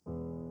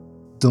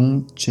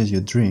Don't chase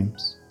your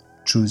dreams,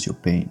 choose your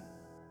pain.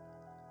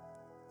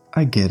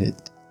 I get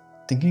it.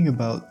 Thinking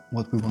about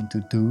what we want to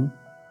do,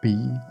 be,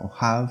 or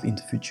have in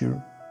the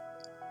future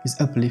is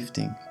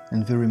uplifting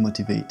and very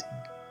motivating.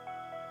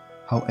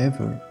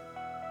 However,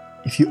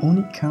 if you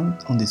only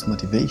count on this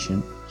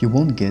motivation, you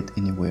won't get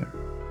anywhere.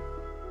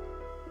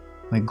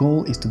 My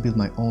goal is to build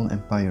my own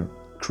empire,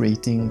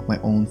 creating my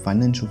own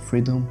financial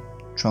freedom,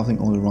 traveling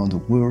all around the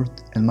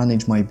world, and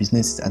manage my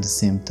businesses at the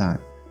same time.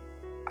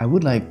 I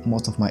would like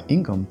most of my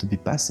income to be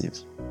passive,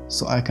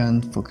 so I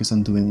can focus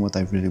on doing what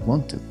I really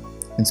want to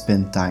and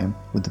spend time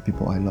with the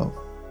people I love.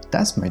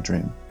 That's my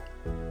dream.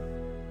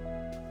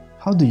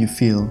 How do you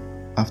feel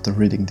after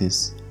reading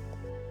this?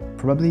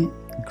 Probably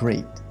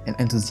great and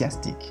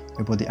enthusiastic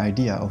about the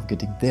idea of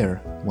getting there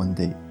one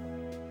day.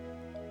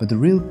 But the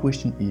real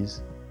question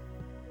is,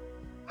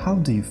 how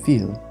do you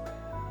feel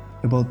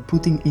about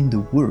putting in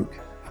the work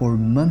for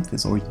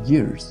months or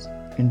years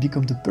and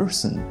become the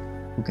person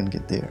who can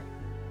get there?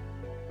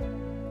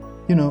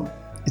 You know,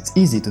 it's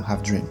easy to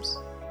have dreams.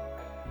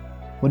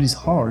 What is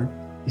hard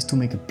is to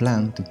make a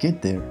plan to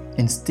get there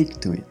and stick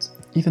to it,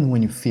 even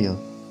when you feel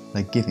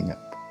like giving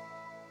up.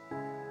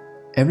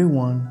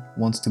 Everyone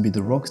wants to be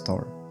the rock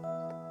star,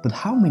 but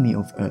how many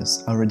of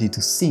us are ready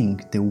to sing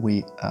their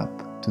way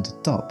up to the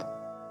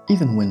top,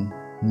 even when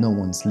no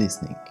one's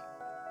listening?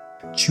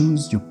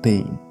 Choose your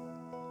pain.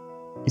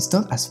 It's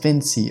not as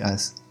fancy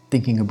as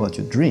thinking about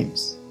your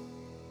dreams,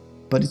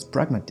 but it's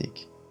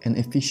pragmatic and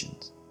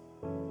efficient.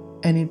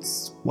 And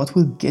it's what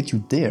will get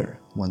you there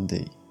one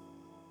day.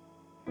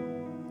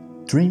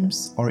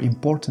 Dreams are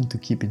important to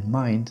keep in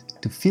mind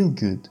to feel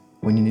good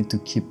when you need to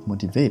keep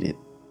motivated.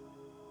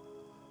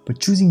 But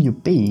choosing your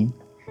pain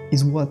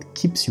is what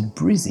keeps you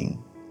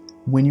breathing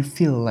when you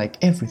feel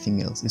like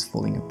everything else is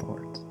falling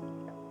apart.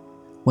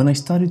 When I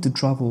started to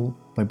travel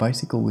by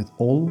bicycle with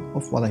all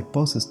of what I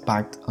possessed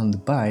packed on the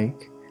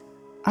bike,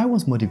 I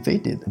was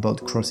motivated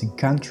about crossing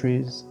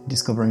countries,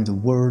 discovering the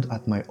world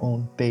at my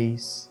own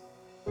pace.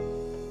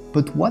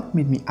 But what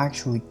made me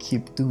actually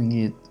keep doing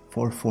it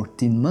for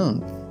 14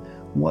 months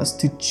was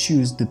to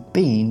choose the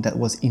pain that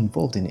was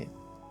involved in it.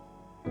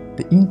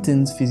 The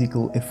intense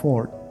physical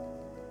effort,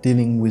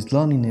 dealing with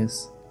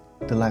loneliness,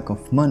 the lack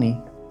of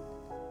money.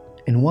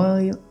 And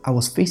while I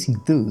was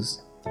facing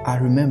those, I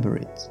remember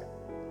it.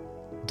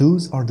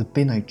 Those are the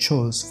pain I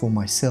chose for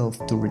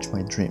myself to reach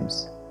my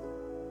dreams.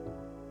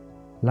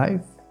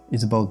 Life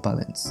is about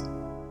balance.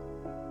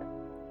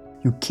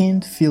 You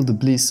can't feel the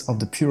bliss of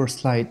the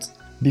purest light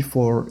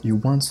before you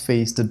once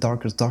face the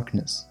darkest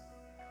darkness.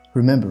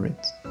 Remember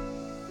it.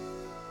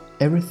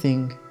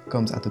 Everything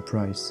comes at a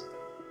price,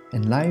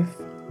 and life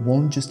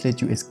won't just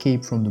let you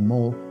escape from the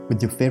mall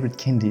with your favorite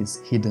candies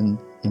hidden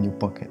in your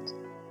pocket.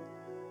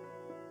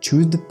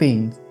 Choose the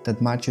pain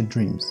that match your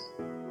dreams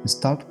and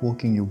start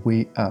walking your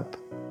way up,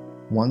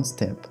 one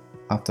step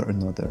after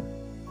another.